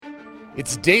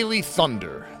It's Daily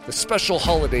Thunder, the special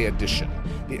holiday edition.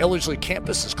 The Ellerslie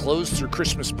campus is closed through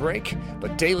Christmas break,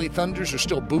 but Daily Thunders are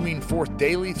still booming forth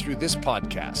daily through this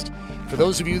podcast. For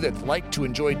those of you that like to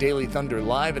enjoy Daily Thunder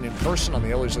live and in person on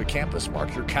the Ellerslie campus,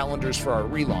 mark your calendars for our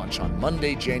relaunch on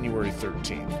Monday, January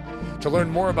 13th. To learn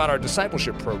more about our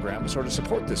discipleship programs or to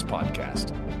support this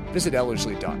podcast, visit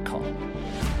Ellerslie.com.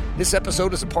 This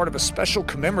episode is a part of a special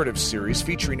commemorative series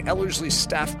featuring Ellerslie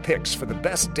staff picks for the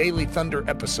best Daily Thunder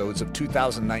episodes of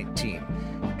 2019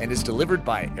 and is delivered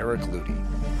by Eric Ludy.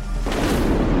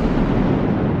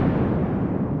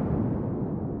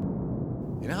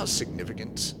 You know how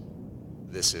significant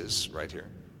this is right here?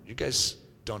 You guys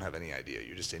don't have any idea.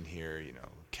 You're just in here,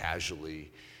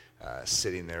 casually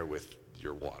sitting there with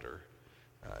your water.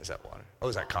 Is that water? Oh,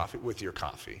 is that coffee? With your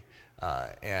coffee.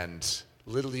 And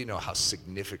little do you know how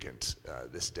significant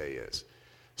this day is.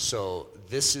 So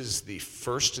this is the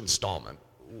first installment.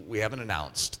 We haven't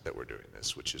announced that we're doing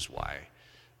this, which is why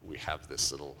we have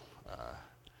this little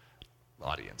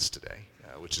audience today,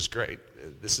 which is great.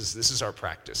 This is our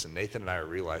practice, and Nathan and I are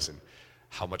realizing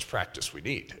how much practice we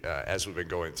need as we've been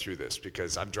going through this,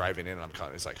 because I'm driving in and I'm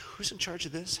calling, it's like, who's in charge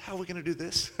of this? How are we going to do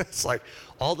this? It's like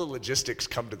all the logistics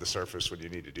come to the surface when you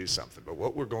need to do something. But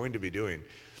what we're going to be doing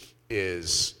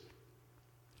is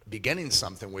beginning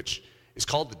something which is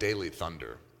called the Daily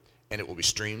Thunder, and it will be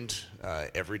streamed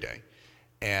every day.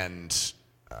 And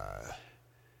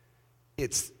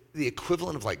it's the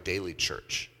equivalent of like daily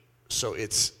church. So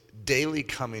it's daily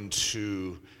coming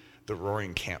to the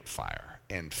roaring campfire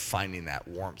and finding that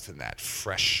warmth and that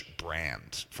fresh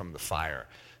brand from the fire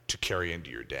to carry into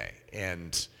your day.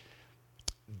 And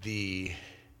the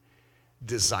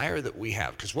desire that we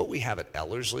have, because what we have at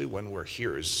Ellerslie when we're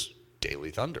here is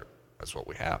Daily Thunder. That's what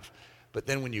we have. But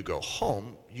then when you go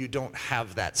home, you don't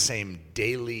have that same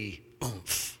daily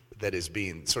oomph that is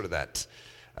being sort of that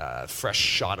fresh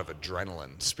shot of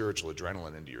adrenaline, spiritual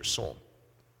adrenaline into your soul.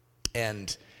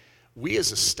 And we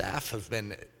as a staff have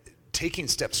been taking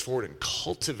steps forward in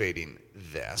cultivating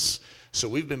this. So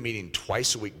we've been meeting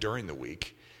twice a week during the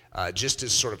week, just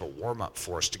as sort of a warm-up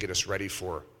for us to get us ready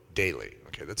for daily.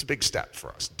 Okay, that's a big step for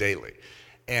us, daily.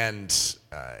 And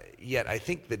yet I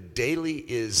think the daily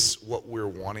is what we're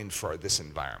wanting for this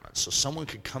environment. So someone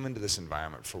could come into this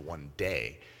environment for one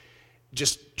day,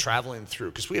 just traveling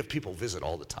through, because we have people visit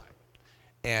all the time.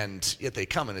 And yet they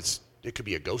come and it could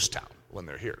be a ghost town when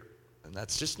they're here. And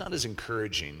that's just not as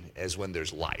encouraging as when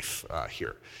there's life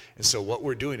here. And so what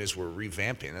we're doing is we're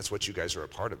revamping. That's what you guys are a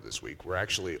part of this week. We're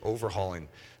actually overhauling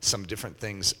some different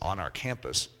things on our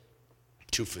campus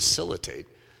to facilitate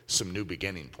some new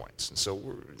beginning points. And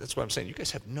so that's what I'm saying. You guys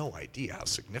have no idea how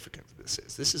significant this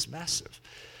is. This is massive.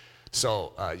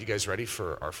 So you guys ready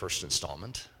for our first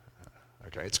installment?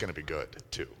 Okay, it's going to be good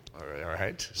too. All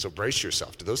right? So brace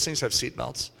yourself. Do those things have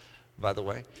seatbelts, by the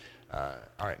way? All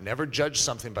right, never judge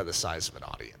something by the size of an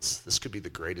audience. This could be the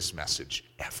greatest message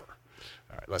ever.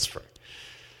 All right, let's pray.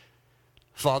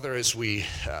 Father, as we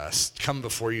come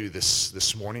before you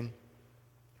this morning,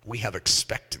 we have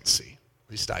expectancy.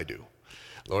 At least I do.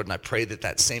 Lord, and I pray that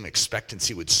that same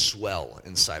expectancy would swell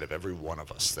inside of every one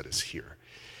of us that is here,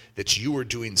 that you are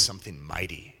doing something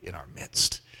mighty in our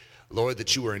midst. Lord,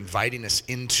 that you are inviting us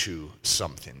into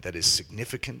something that is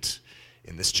significant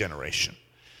in this generation.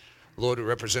 Lord, we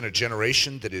represent a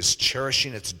generation that is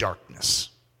cherishing its darkness,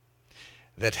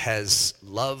 that has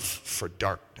love for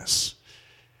darkness.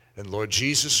 And Lord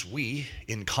Jesus, we,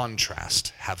 in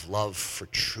contrast, have love for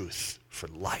truth, for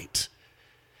light.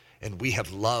 And we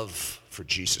have love for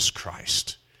Jesus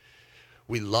Christ.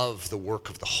 We love the work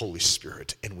of the Holy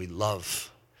Spirit, and we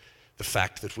love the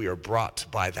fact that we are brought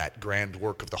by that grand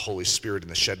work of the Holy Spirit and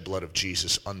the shed blood of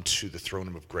Jesus unto the throne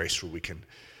room of grace where we can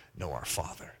know our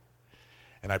Father.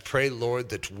 And I pray, Lord,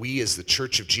 that we as the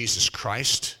Church of Jesus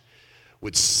Christ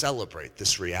would celebrate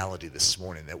this reality this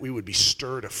morning, that we would be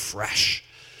stirred afresh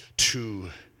to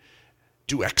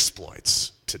do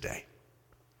exploits today,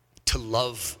 to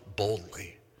love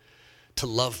boldly, to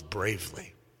love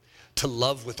bravely, to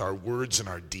love with our words and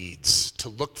our deeds, to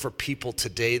look for people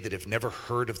today that have never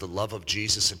heard of the love of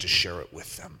Jesus and to share it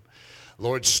with them.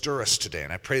 Lord, stir us today,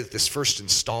 and I pray that this first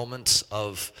installment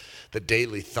of the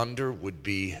Daily Thunder would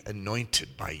be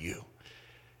anointed by you,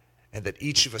 and that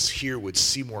each of us here would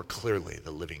see more clearly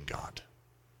the living God.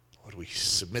 Lord, we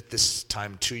submit this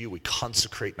time to you. We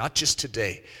consecrate not just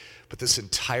today, but this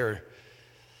entire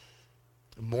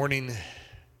morning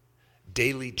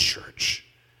daily church.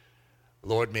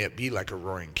 Lord, may it be like a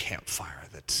roaring campfire,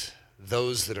 that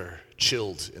those that are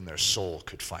chilled in their soul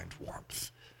could find warmth.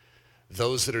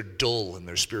 Those that are dull in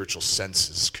their spiritual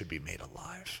senses could be made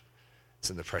alive. It's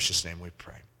in the precious name we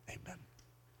pray. Amen.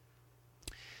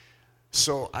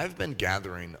 So I've been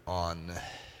gathering on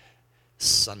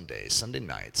Sunday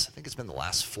nights, I think it's been the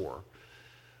last 4,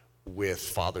 with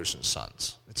fathers and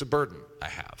sons. It's a burden I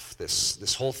have,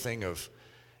 this whole thing of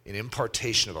an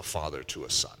impartation of a father to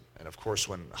a son. And of course,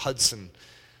 when Hudson,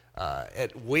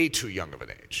 at way too young of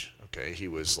an age, okay, he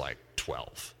was like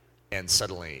 12, and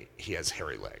suddenly he has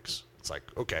hairy legs. It's like,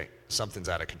 okay, something's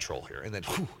out of control here. And then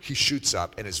he shoots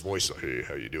up, and his voice, hey,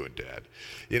 how you doing, Dad?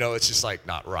 You know, it's just like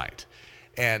not right.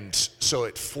 And so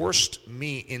it forced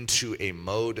me into a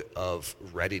mode of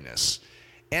readiness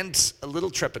and a little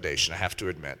trepidation, I have to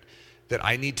admit, that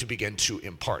I need to begin to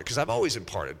impart. Because I've always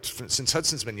imparted. Since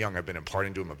Hudson's been young, I've been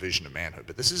imparting to him a vision of manhood.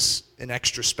 But this is an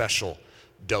extra special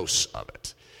dose of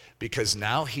it. Because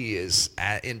now he is,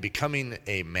 in becoming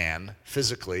a man,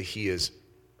 physically, he is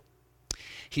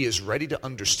ready to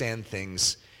understand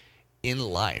things in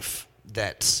life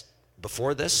that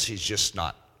before this, he's just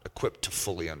not equipped to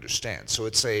fully understand. So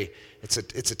it's a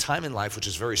time in life which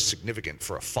is very significant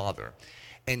for a father.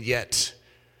 And yet,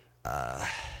 a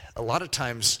lot of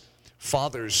times,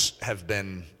 fathers have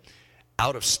been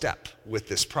out of step with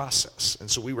this process. And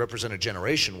so we represent a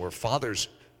generation where fathers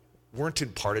weren't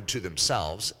imparted to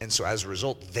themselves, and so as a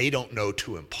result, they don't know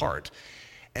to impart.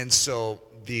 And so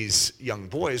these young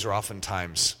boys are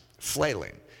oftentimes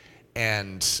flailing.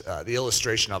 And the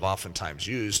illustration I've oftentimes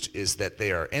used is that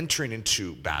they are entering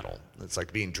into battle. It's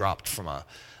like being dropped from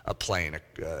a plane,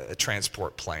 a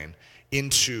transport plane,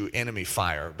 into enemy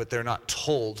fire, but they're not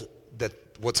told that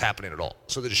what's happening at all.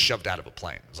 So they're just shoved out of a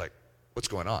plane. It's like, what's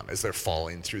going on? As they're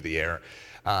falling through the air.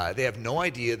 They have no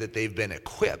idea that they've been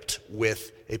equipped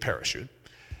with a parachute.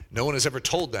 No one has ever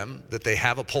told them that they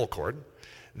have a pull cord.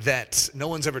 That no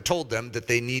one's ever told them that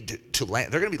they need to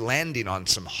land. They're going to be landing on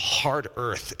some hard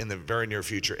earth in the very near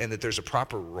future, and that there's a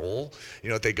proper roll,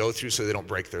 that they go through so they don't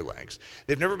break their legs.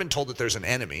 They've never been told that there's an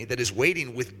enemy that is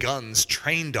waiting with guns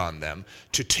trained on them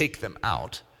to take them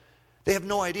out. They have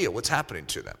no idea what's happening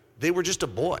to them. They were just a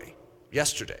boy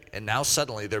yesterday, and now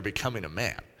suddenly they're becoming a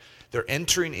man. They're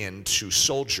entering into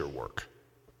soldier work.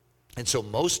 And so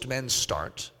most men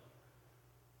start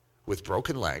with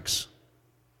broken legs,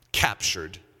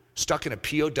 captured, stuck in a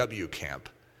POW camp,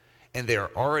 and they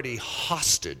are already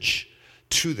hostage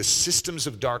to the systems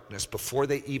of darkness before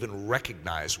they even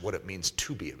recognize what it means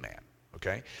to be a man,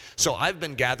 okay? So I've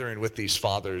been gathering with these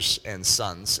fathers and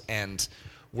sons, and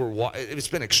it's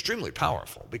been extremely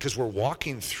powerful because we're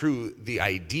walking through the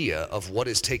idea of what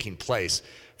is taking place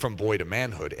from boy to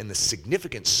manhood and the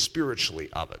significance spiritually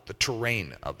of it, the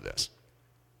terrain of this.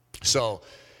 So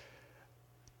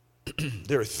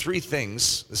there are 3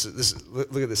 things.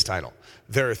 Look at this title.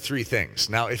 There are 3 things.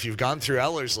 Now, if you've gone through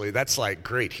Ellerslie, that's like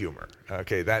great humor.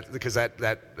 Okay, because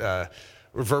that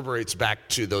reverberates back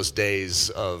to those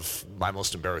days of my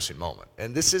most embarrassing moment.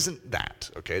 And this isn't that.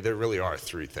 Okay, there really are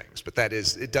 3 things, but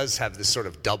it does have this sort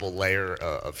of double layer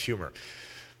of humor.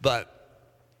 But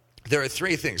there are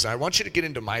 3 things. I want you to get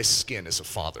into my skin as a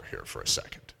father here for a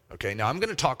second. Okay, now I'm going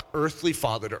to talk earthly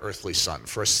father to earthly son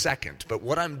for a second, but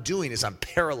what I'm doing is I'm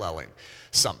paralleling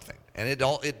something, and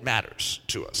it matters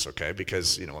to us, okay,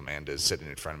 because, Amanda is sitting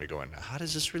in front of me going, how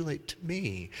does this relate to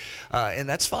me? And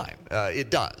that's fine,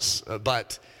 it does,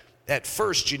 but at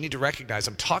first you need to recognize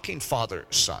I'm talking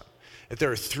father-son, that there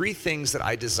are 3 things that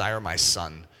I desire my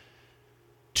son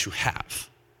to have.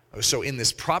 So in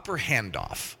this proper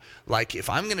handoff, like if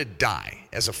I'm going to die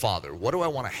as a father, what do I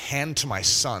want to hand to my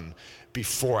son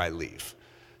before I leave?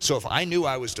 So if I knew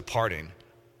I was departing,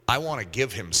 I want to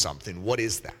give him something. What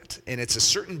is that? And it's a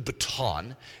certain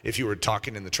baton, if you were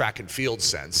talking in the track and field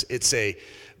sense.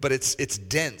 But it's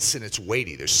dense and it's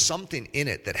weighty. There's something in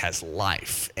it that has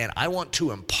life. And I want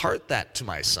to impart that to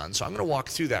my son. So I'm going to walk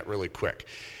through that really quick.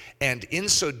 And in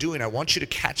so doing, I want you to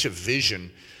catch a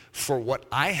vision for what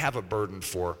I have a burden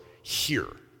for here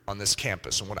on this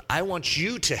campus. And what I want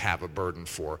you to have a burden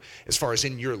for as far as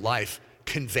in your life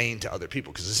conveying to other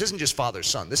people, because this isn't just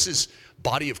father-son. This is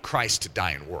body of Christ to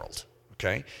dying world,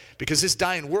 okay? Because this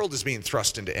dying world is being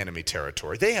thrust into enemy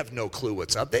territory. They have no clue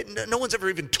what's up. No one's ever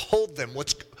even told them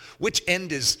which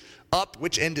end is up,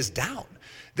 which end is down.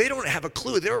 They don't have a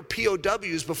clue. There are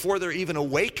POWs before they're even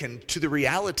awakened to the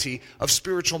reality of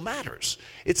spiritual matters.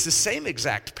 It's the same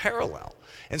exact parallel.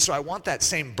 And so I want that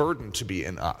same burden to be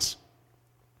in us,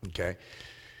 okay?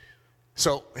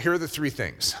 So here are the 3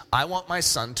 things. I want my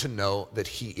son to know that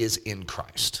he is in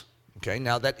Christ. Okay,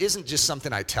 now that isn't just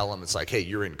something I tell him. It's like, hey,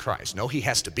 you're in Christ. No, he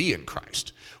has to be in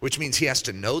Christ, which means he has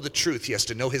to know the truth. He has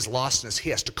to know his lostness. He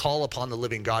has to call upon the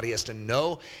living God. He has to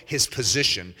know his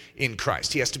position in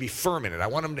Christ. He has to be firm in it. I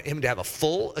want him to have a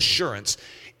full assurance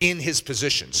in his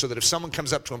position so that if someone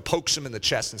comes up to him, pokes him in the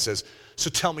chest and says,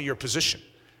 so tell me your position,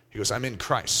 He goes, I'm in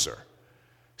Christ, sir.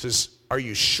 He says, are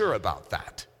you sure about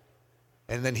that?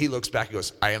 And then he looks back and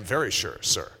goes, I am very sure,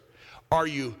 sir. Are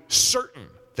you certain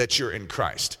that you're in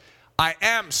Christ? I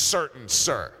am certain,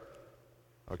 sir.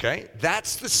 Okay?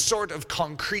 That's the sort of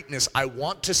concreteness I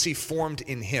want to see formed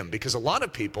in him. Because a lot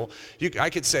of people, I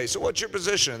could say, so what's your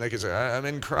position? And they could say, I'm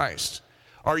in Christ.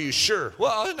 Are you sure?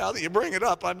 Well, now that you bring it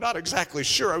up, I'm not exactly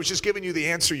sure. I was just giving you the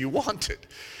answer you wanted.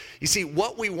 You see,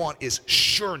 what we want is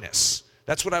sureness.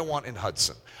 That's what I want in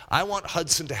Hudson. I want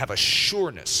Hudson to have a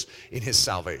sureness in his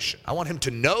salvation. I want him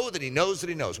to know that he knows that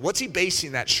he knows. What's he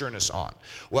basing that sureness on?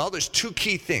 Well, there's two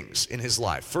key things in his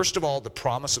life. First of all, the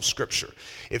promise of Scripture.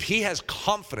 If he has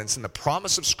confidence in the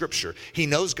promise of Scripture, he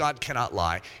knows God cannot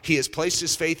lie. He has placed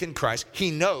his faith in Christ.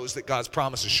 He knows that God's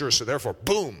promise is sure, so therefore,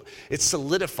 boom, it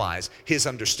solidifies his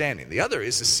understanding. The other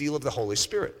is the seal of the Holy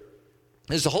Spirit.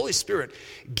 As the Holy Spirit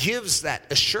gives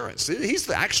that assurance. He's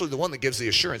actually the one that gives the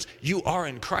assurance. You are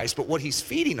in Christ. But what he's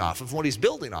feeding off of, what he's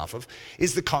building off of,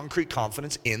 is the concrete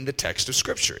confidence in the text of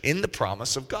Scripture, in the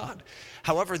promise of God.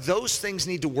 However, those things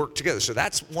need to work together. So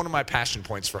that's one of my passion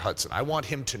points for Hudson. I want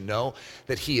him to know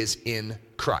that he is in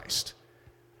Christ.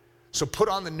 So put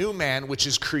on the new man, which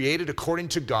is created according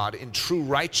to God in true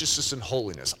righteousness and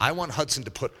holiness. I want Hudson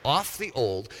to put off the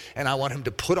old, and I want him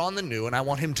to put on the new, and I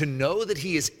want him to know that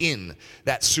he is in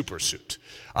that supersuit.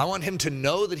 I want him to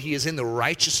know that he is in the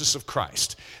righteousness of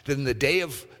Christ, that in the day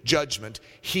of judgment,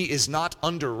 he is not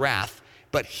under wrath,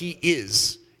 but he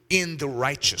is in the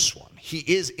righteous one. He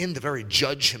is in the very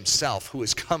judge himself who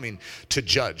is coming to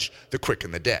judge the quick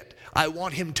and the dead. I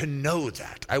want him to know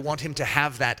that. I want him to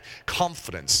have that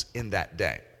confidence in that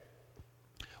day.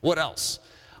 What else?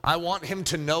 I want him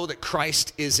to know that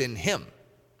Christ is in him.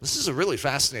 This is a really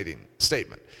fascinating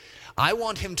statement. I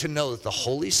want him to know that the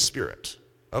Holy Spirit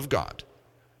of God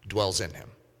dwells in him.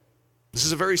 This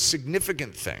is a very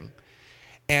significant thing.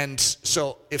 And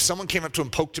so if someone came up to him,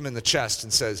 poked him in the chest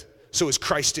and says, so is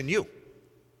Christ in you?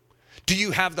 Do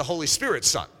you have the Holy Spirit,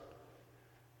 son?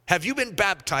 Have you been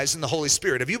baptized in the Holy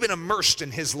Spirit? Have you been immersed in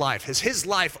his life? Has his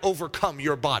life overcome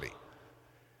your body?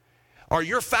 Are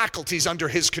your faculties under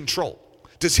his control?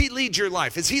 Does he lead your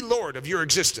life? Is he Lord of your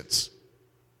existence?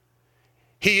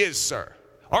 He is, sir.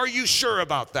 Are you sure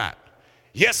about that?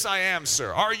 Yes, I am,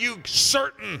 sir. Are you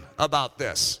certain about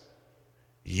this?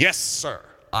 Yes, sir,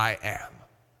 I am.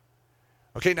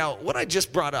 Okay, now what I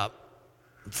just brought up,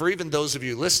 for even those of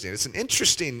you listening, it's an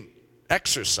interesting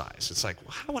exercise. It's like,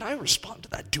 well, how would I respond to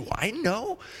that? Do I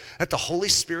know that the Holy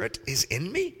Spirit is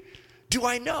in me? Do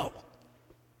I know?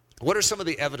 What are some of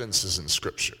the evidences in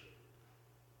Scripture?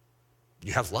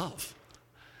 You have love.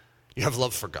 You have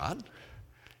love for God.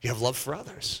 You have love for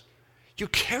others. You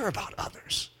care about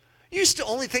others. You used to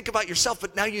only think about yourself,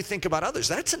 but now you think about others.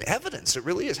 That's an evidence. It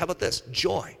really is. How about this?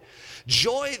 Joy.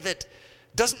 Joy that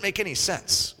doesn't make any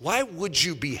sense. Why would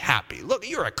you be happy? Look,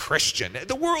 you're a Christian.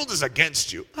 The world is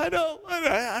against you. I know.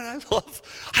 I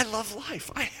love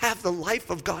life. I have the life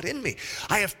of God in me.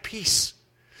 I have peace.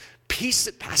 Peace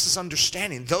that passes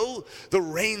understanding. Though the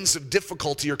rains of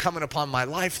difficulty are coming upon my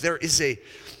life, there's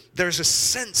a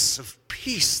sense of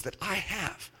peace that I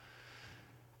have.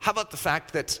 How about the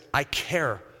fact that I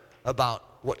care about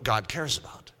what God cares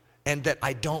about and that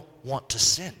I don't want to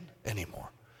sin anymore?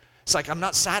 It's like I'm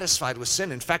not satisfied with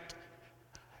sin. In fact,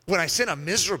 when I sin, I'm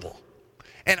miserable.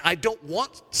 And I don't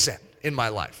want sin in my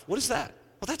life. What is that?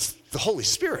 Well, that's the Holy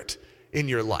Spirit in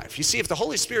your life. You see, if the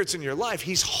Holy Spirit's in your life,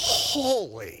 he's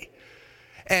holy.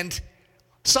 And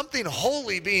something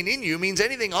holy being in you means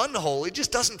anything unholy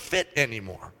just doesn't fit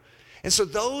anymore. And so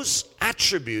those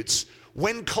attributes,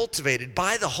 when cultivated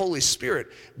by the Holy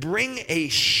Spirit, bring a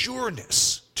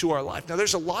sureness to our life. Now,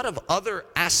 there's a lot of other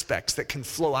aspects that can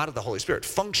flow out of the Holy Spirit,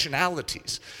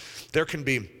 functionalities. There can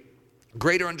be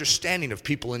greater understanding of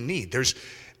people in need. There's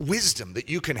wisdom that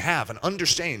you can have, an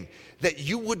understanding that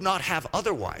you would not have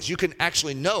otherwise. You can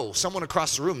actually know someone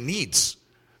across the room needs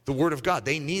the Word of God.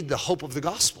 They need the hope of the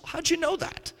gospel. How'd you know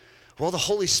that? Well, the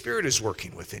Holy Spirit is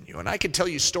working within you. And I can tell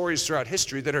you stories throughout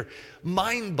history that are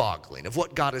mind-boggling of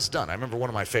what God has done. I remember one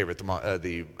of my favorite, I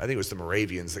think it was the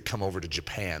Moravians that come over to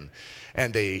Japan.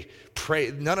 And they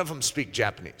pray. None of them speak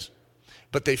Japanese.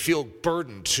 But they feel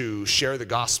burdened to share the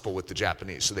gospel with the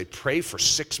Japanese. So they pray for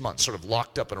 6 months, sort of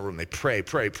locked up in a room. They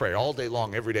pray all day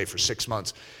long, every day for 6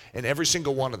 months. And every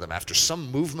single one of them, after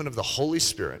some movement of the Holy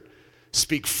Spirit,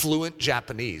 speak fluent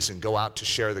Japanese and go out to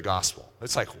share the gospel.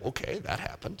 It's like, okay, that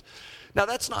happened. Now,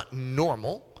 that's not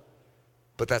normal,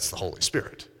 but that's the Holy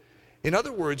Spirit. In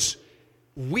other words,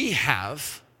 we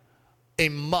have a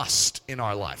must in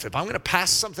our life. If I'm going to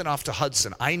pass something off to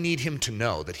Hudson, I need him to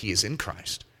know that he is in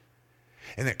Christ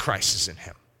and that Christ is in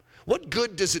him. What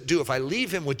good does it do if I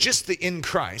leave him with just the in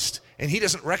Christ and he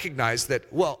doesn't recognize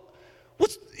that, well,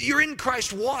 you're in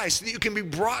Christ, why? So that you can be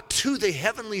brought to the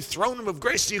heavenly throne room of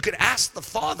grace, so you can ask the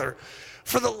Father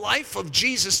for the life of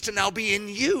Jesus to now be in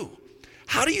you.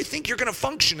 How do you think you're going to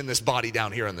function in this body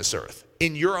down here on this earth?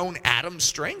 In your own Adam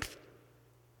strength?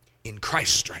 In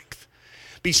Christ's strength.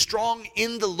 Be strong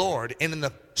in the Lord and in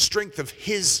the strength of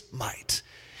his might,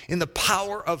 in the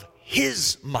power of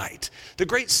his might. The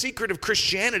great secret of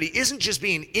Christianity isn't just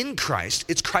being in Christ,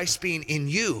 it's Christ being in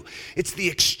you. It's the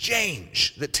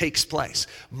exchange that takes place.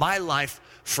 My life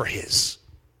for his.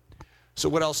 So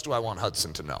what else do I want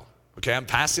Hudson to know? Okay, I'm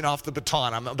passing off the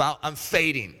baton. I'm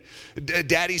fading.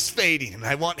 Daddy's fading, and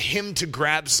I want him to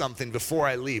grab something before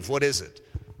I leave. What is it?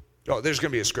 Oh, there's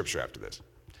going to be a scripture after this.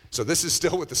 So this is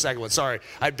still with the second one. Sorry,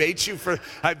 I bait you for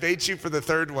the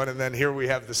third one, and then here we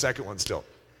have the second one still.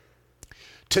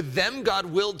 To them God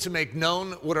willed to make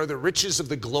known what are the riches of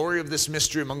the glory of this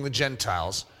mystery among the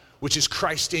Gentiles, which is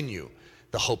Christ in you,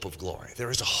 the hope of glory. There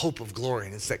is a hope of glory,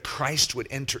 and it's that Christ would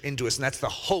enter into us, and that's the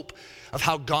hope of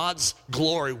how God's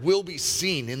glory will be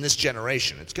seen in this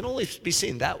generation. It's going to only be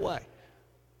seen that way.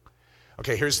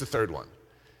 Okay, here's the third one.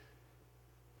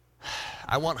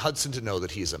 I want Hudson to know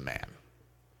that he is a man.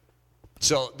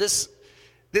 So this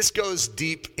goes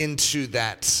deep into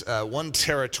that one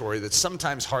territory that's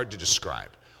sometimes hard to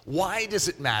describe. Why does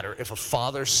it matter if a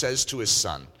father says to his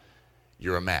son,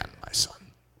 "You're a man, my son"?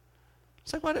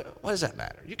 It's like, why does that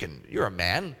matter? You're a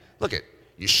man. Look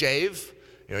you shave.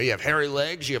 You have hairy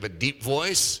legs. You have a deep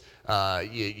voice.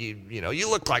 You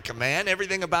look like a man.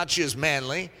 Everything about you is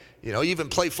manly. You even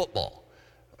play football.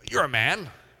 You're a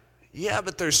man. Yeah,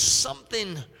 but there's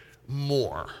something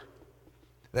more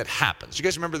that happens. You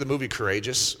guys remember the movie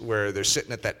Courageous, where they're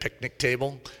sitting at that picnic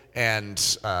table, and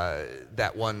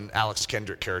that one Alex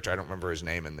Kendrick character, I don't remember his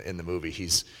name in the movie,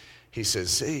 he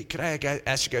says, "Hey, can I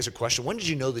ask you guys a question? When did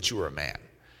you know that you were a man?"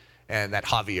 And that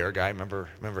Javier guy, remember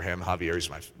him? Javier is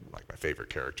my favorite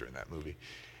character in that movie.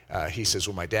 He says,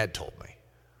 "Well, my dad told me."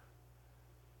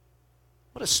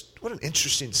 What an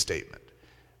interesting statement,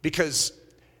 because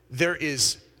there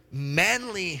is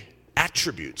manly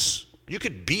attributes. You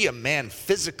could be a man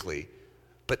physically,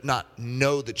 but not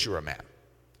know that you're a man.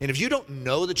 And if you don't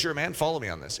know that you're a man, follow me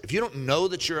on this. If you don't know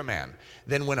that you're a man,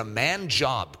 then when a man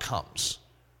job comes,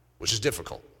 which is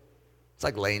difficult, it's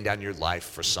like laying down your life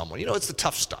for someone. It's the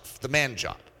tough stuff, the man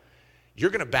job. You're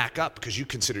going to back up because you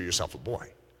consider yourself a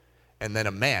boy. And then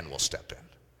a man will step in.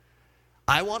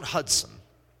 I want Hudson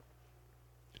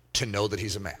to know that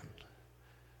he's a man,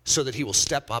 so that he will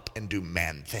step up and do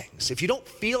man things. If you don't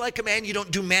feel like a man, you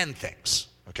don't do man things,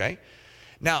 okay?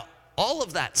 Now, all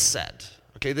of that said,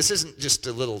 okay, this isn't just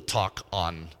a little talk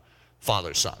on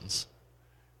father-sons.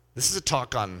 This is a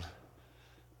talk on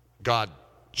God,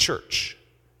 church.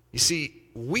 You see,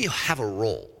 we have a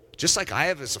role, just like I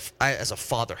have as a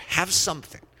father, have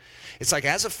something. It's like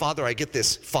as a father, I get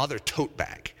this father tote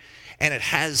bag, and it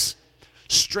has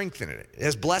strength in it. It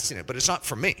has blessing in it, but it's not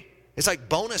for me. It's like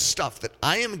bonus stuff that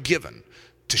I am given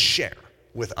to share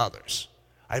with others.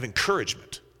 I have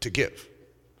encouragement to give.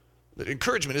 The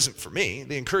encouragement isn't for me.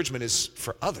 The encouragement is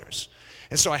for others.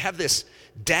 And so I have this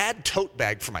dad tote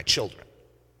bag for my children,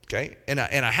 okay? And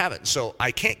I have it. So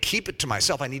I can't keep it to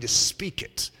myself. I need to speak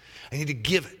it. I need to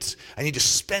give it. I need to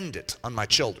spend it on my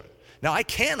children. Now, I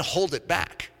can hold it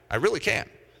back. I really can.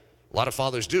 A lot of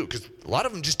fathers do, because a lot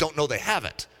of them just don't know they have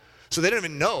it. So they don't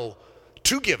even know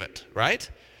to give it, right?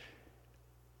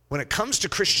 When it comes to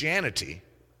Christianity,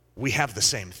 we have the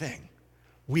same thing.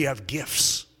 We have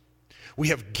gifts. We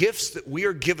have gifts that we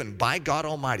are given by God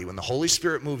Almighty when the Holy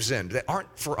Spirit moves in that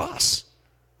aren't for us,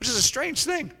 which is a strange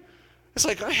thing. It's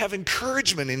like I have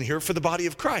encouragement in here for the body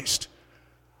of Christ.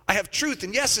 I have truth,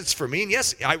 and yes, it's for me. And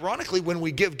yes, ironically, when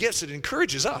we give gifts, it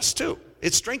encourages us too.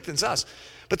 It strengthens us.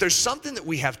 But there's something that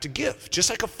we have to give, just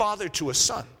like a father to a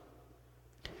son.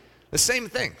 The same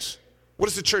things. What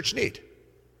does the church need?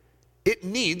 It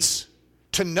needs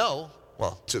to know,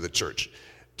 well, to the church,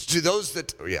 to those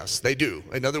that, yes, they do.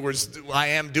 In other words, I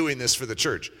am doing this for the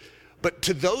church. But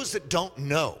to those that don't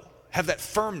know, have that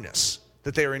firmness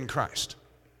that they are in Christ,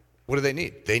 what do they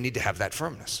need? They need to have that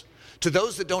firmness. To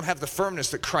those that don't have the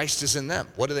firmness that Christ is in them,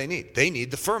 what do they need? They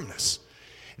need the firmness.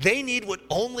 They need what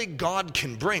only God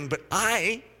can bring, but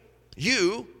we're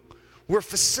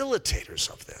facilitators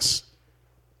of this.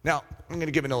 Now, I'm going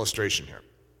to give an illustration here.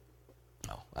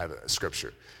 I have a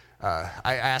scripture.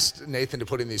 I asked Nathan to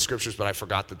put in these scriptures, but I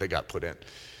forgot that they got put in.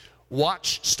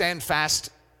 Watch, stand fast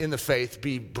in the faith,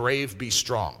 be brave, be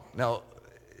strong. Now,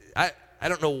 I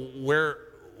don't know where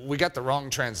we got the wrong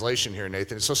translation here,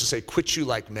 Nathan. It's supposed to say, quit you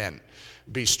like men,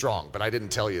 be strong, but I didn't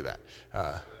tell you that.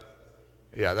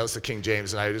 Yeah, that was the King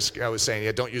James, and I was saying,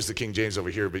 yeah, don't use the King James over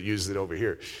here, but use it over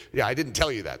here. Yeah, I didn't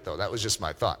tell you that, though. That was just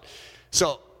my thought.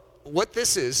 So what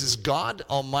this is God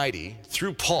Almighty,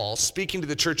 through Paul, speaking to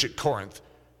the church at Corinth,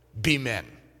 be men.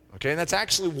 Okay, and that's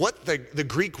actually what the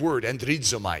Greek word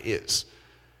andrizomai is.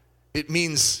 It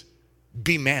means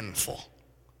be manful.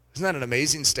 Isn't that an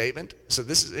amazing statement? So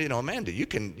this is, Amanda, you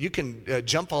can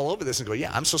jump all over this and go, yeah,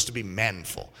 I'm supposed to be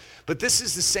manful. But this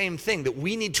is the same thing that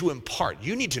we need to impart.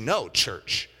 You need to know,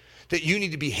 church, that you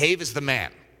need to behave as the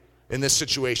man in this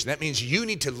situation. That means you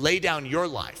need to lay down your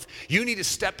life. You need to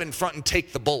step in front and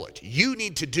take the bullet. You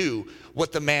need to do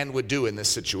what the man would do in this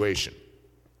situation.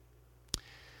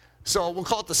 So we'll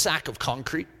call it the sack of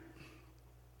concrete.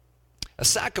 A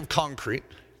sack of concrete,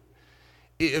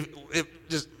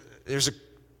 there's a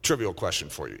trivial question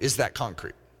for you. Is that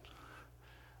concrete?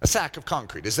 A sack of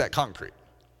concrete, is that concrete?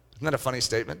 Isn't that a funny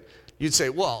statement? You'd say,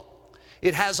 well,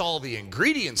 it has all the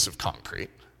ingredients of concrete,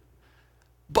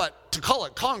 but to call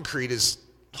it concrete is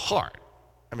hard.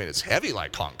 I mean, it's heavy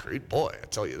like concrete, boy, I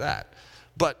tell you that.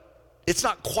 But it's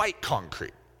not quite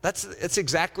concrete. That's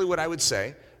exactly what I would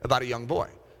say about a young boy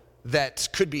that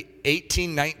could be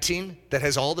 18, 19, that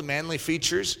has all the manly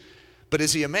features, but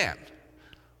is he a man?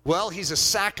 Well, he's a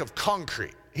sack of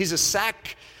concrete. He's a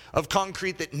sack of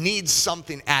concrete that needs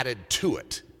something added to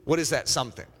it. What is that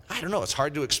something? I don't know. It's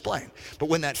hard to explain. But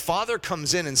when that father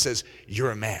comes in and says,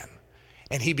 you're a man,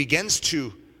 and he begins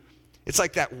to, it's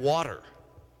like that water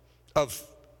of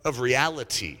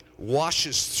reality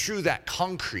washes through that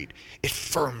concrete, it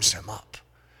firms him up.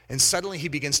 And suddenly he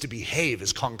begins to behave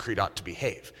as concrete ought to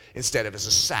behave, instead of as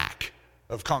a sack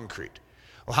of concrete.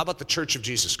 Well, how about the Church of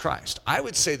Jesus Christ? I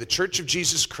would say the Church of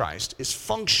Jesus Christ is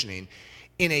functioning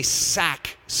in a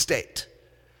sack state,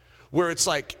 where it's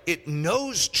like it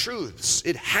knows truths.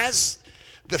 It has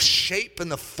the shape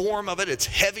and the form of it. It's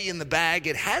heavy in the bag.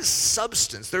 It has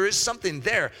substance. There is something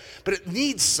there, but it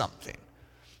needs something.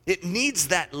 It needs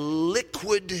that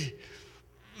liquid.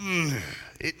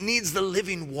 It needs the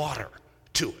living water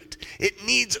to it. It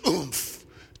needs oomph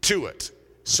to it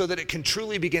so that it can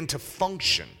truly begin to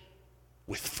function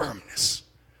with firmness,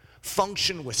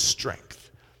 function with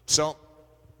strength. So,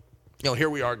 here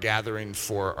we are gathering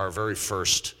for our very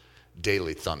first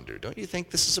Daily Thunder. Don't you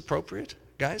think this is appropriate,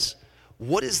 guys?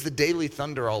 What is the Daily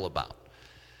Thunder all about?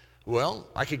 Well,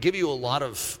 I could give you a lot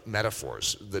of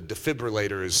metaphors. The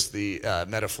defibrillator is the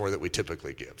metaphor that we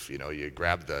typically give. You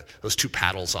grab those two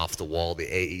paddles off the wall, the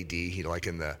AED, like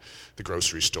in the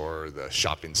grocery store or the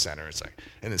shopping center. It's like,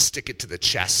 and then stick it to the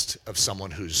chest of someone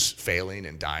who's failing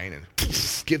and dying and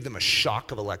poof, give them a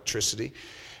shock of electricity.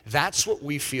 That's what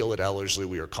we feel at Ellerslie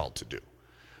we are called to do.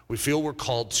 We feel we're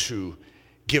called to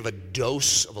give a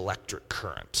dose of electric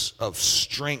current, of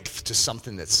strength to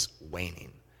something that's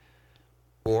waning.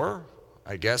 Or,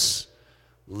 I guess,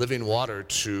 living water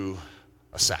to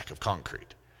a sack of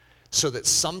concrete. So that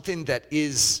something that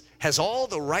has all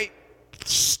the right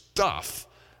stuff,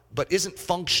 but isn't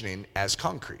functioning as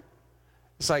concrete.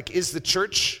 It's like, is the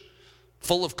church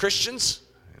full of Christians?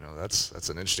 That's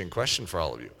an interesting question for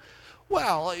all of you.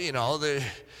 Well,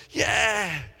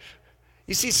 yeah.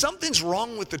 You see, something's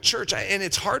wrong with the church, and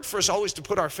it's hard for us always to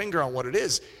put our finger on what it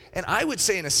is. And I would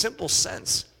say, in a simple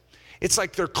sense, it's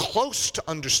like they're close to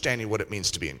understanding what it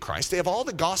means to be in Christ. They have all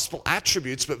the gospel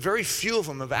attributes, but very few of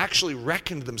them have actually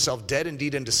reckoned themselves dead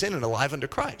indeed unto sin and alive unto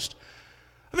Christ.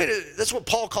 I mean, that's what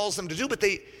Paul calls them to do, but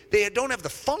they don't have the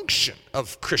function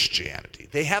of Christianity.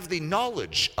 They have the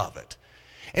knowledge of it.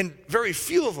 And very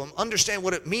few of them understand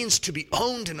what it means to be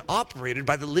owned and operated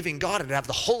by the living God and to have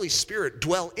the Holy Spirit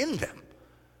dwell in them.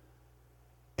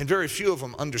 And very few of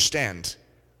them understand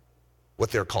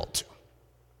what they're called to.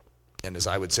 And as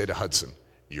I would say to Hudson,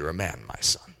 you're a man, my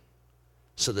son.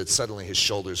 So that suddenly his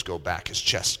shoulders go back, his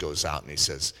chest goes out, and he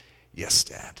says, yes,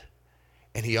 Dad.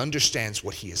 And he understands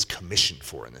what he is commissioned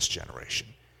for in this generation.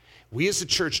 We as a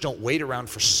church don't wait around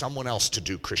for someone else to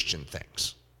do Christian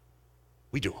things.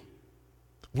 We do them.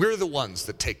 We're the ones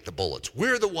that take the bullets.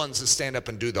 We're the ones that stand up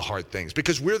and do the hard things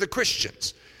because we're the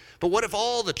Christians. But what if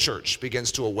all the church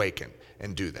begins to awaken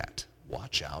and do that?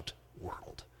 Watch out,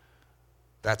 world.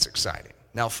 That's exciting.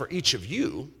 Now, for each of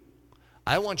you,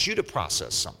 I want you to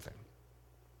process something.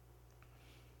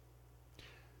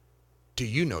 Do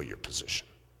you know your position?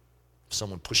 If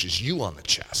someone pushes you on the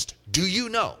chest, do you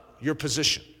know your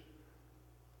position?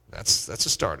 That's a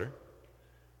starter.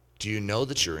 Do you know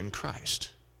that you're in Christ?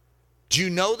 Do you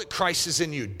know that Christ is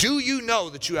in you? Do you know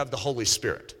that you have the Holy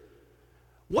Spirit?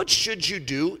 What should you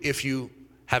do if you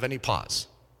have any pause?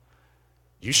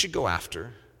 You should go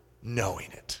after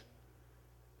knowing it.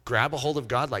 Grab a hold of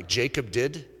God like Jacob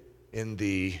did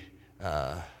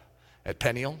at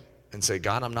Peniel. and say,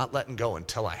 God, I'm not letting go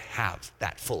until I have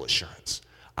that full assurance.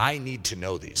 I need to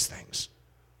know these things.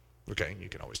 Okay, you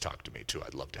can always talk to me too.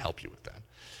 I'd love to help you with that.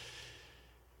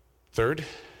 Third,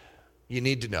 you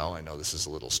need to know, I know this is a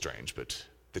little strange, but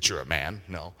that you're a man.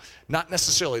 No, not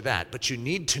necessarily that, but you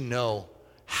need to know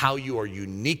how you are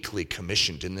uniquely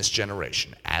commissioned in this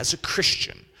generation as a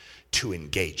Christian to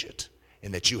engage it,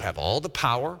 and that you have all the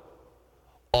power,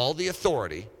 all the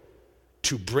authority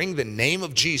to bring the name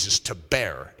of Jesus to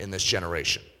bear in this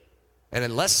generation. And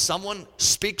unless someone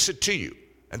speaks it to you,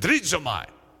 andrizomai,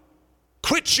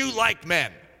 quit you like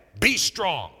men, be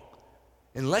strong.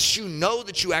 Unless you know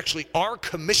that you actually are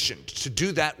commissioned to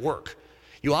do that work,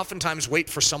 you oftentimes wait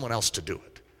for someone else to do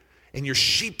it. And you're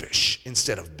sheepish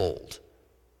instead of bold.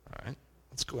 All right,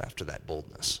 let's go after that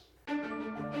boldness.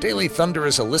 Daily Thunder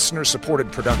is a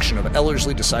listener-supported production of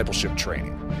Ellerslie Discipleship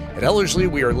Training. At Ellerslie,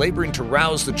 we are laboring to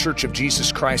rouse the Church of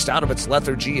Jesus Christ out of its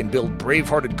lethargy and build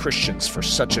brave-hearted Christians for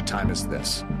such a time as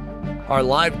this. Our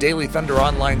live Daily Thunder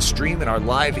online stream and our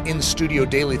live in-studio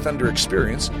Daily Thunder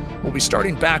experience will be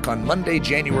starting back on Monday,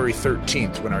 January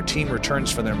 13th, when our team returns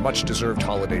from their much-deserved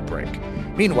holiday break.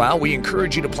 Meanwhile, we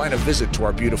encourage you to plan a visit to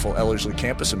our beautiful Ellerslie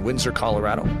campus in Windsor,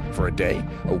 Colorado, for a day,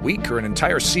 a week, or an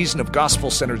entire season of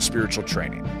gospel-centered spiritual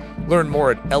training. Learn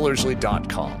more at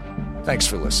ellerslie.com. Thanks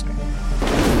for listening.